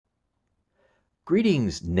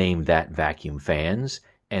Greetings, Name That Vacuum fans,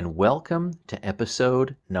 and welcome to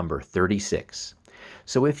episode number 36.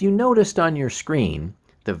 So if you noticed on your screen,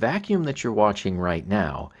 the vacuum that you're watching right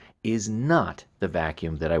now is not the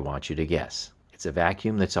vacuum that I want you to guess. It's a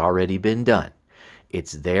vacuum that's already been done.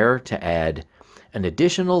 It's there to add an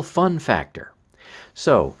additional fun factor.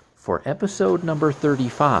 So for episode number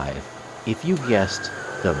 35, if you guessed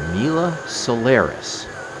the Miele Solaris,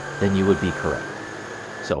 then you would be correct.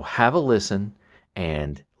 So have a listen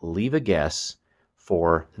and leave a guess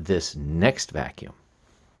for this next vacuum.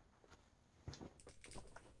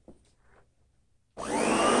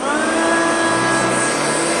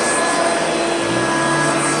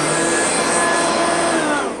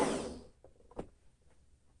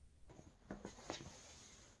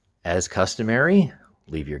 As customary,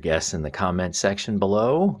 leave your guess in the comment section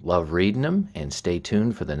below. Love reading them, and stay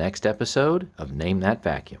tuned for the next episode of Name That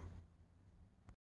Vacuum.